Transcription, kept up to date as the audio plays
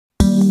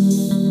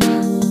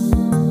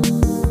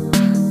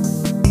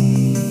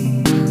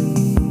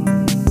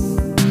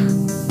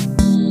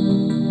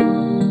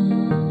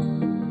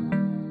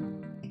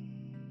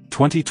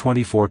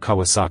2024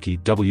 Kawasaki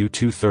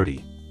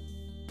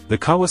W230. The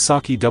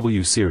Kawasaki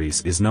W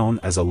series is known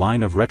as a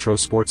line of retro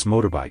sports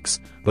motorbikes,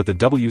 but the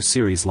W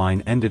series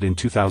line ended in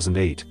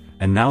 2008,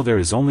 and now there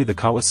is only the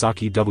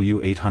Kawasaki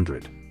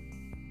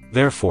W800.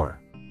 Therefore,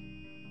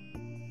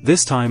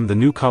 this time the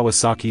new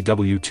Kawasaki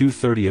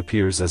W230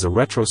 appears as a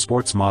retro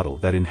sports model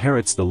that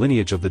inherits the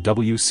lineage of the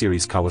W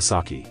series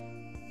Kawasaki.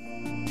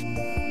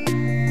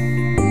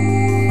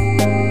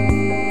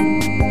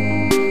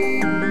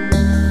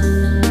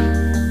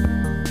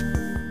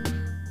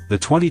 The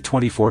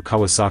 2024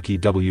 Kawasaki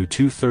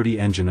W230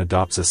 engine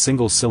adopts a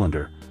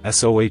single-cylinder,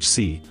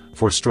 SOHC,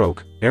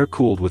 4-stroke,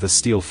 air-cooled with a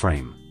steel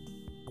frame.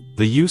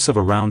 The use of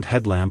a round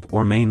headlamp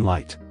or main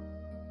light.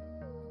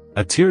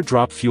 A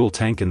teardrop fuel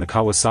tank in the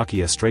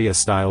Kawasaki Estrella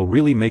style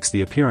really makes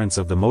the appearance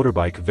of the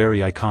motorbike very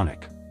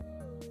iconic.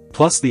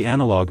 Plus the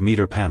analog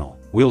meter panel,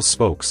 wheel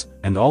spokes,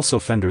 and also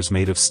fenders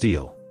made of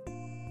steel.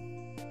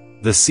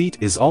 The seat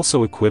is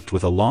also equipped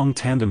with a long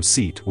tandem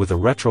seat with a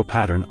retro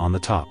pattern on the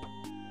top.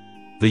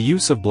 The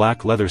use of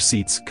black leather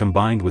seats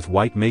combined with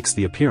white makes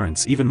the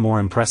appearance even more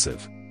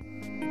impressive.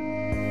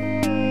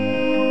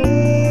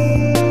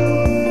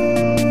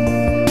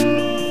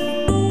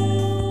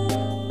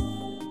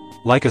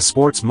 Like a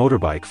sports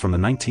motorbike from the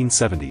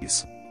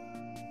 1970s.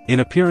 In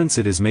appearance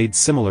it is made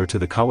similar to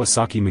the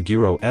Kawasaki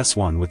Meguro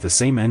S1 with the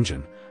same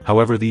engine,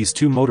 however these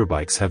two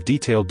motorbikes have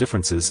detailed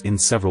differences in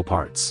several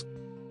parts.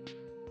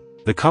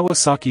 The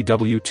Kawasaki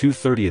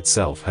W230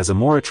 itself has a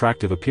more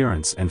attractive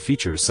appearance and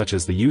features such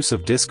as the use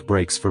of disc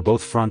brakes for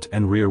both front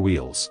and rear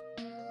wheels.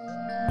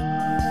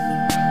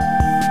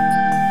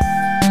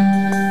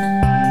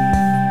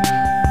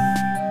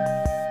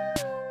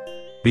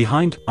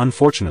 Behind,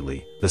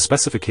 unfortunately, the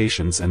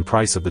specifications and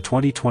price of the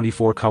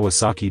 2024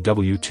 Kawasaki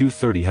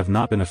W230 have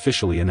not been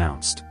officially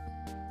announced.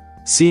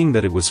 Seeing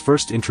that it was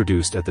first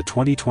introduced at the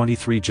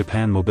 2023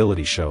 Japan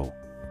Mobility Show.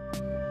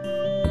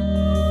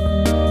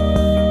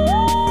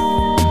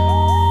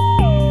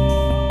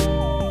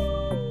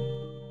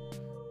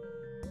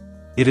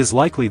 It is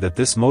likely that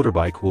this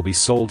motorbike will be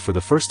sold for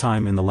the first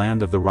time in the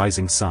land of the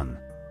rising sun.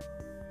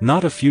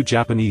 Not a few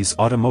Japanese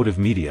automotive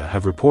media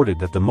have reported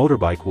that the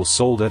motorbike will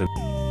sold at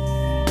a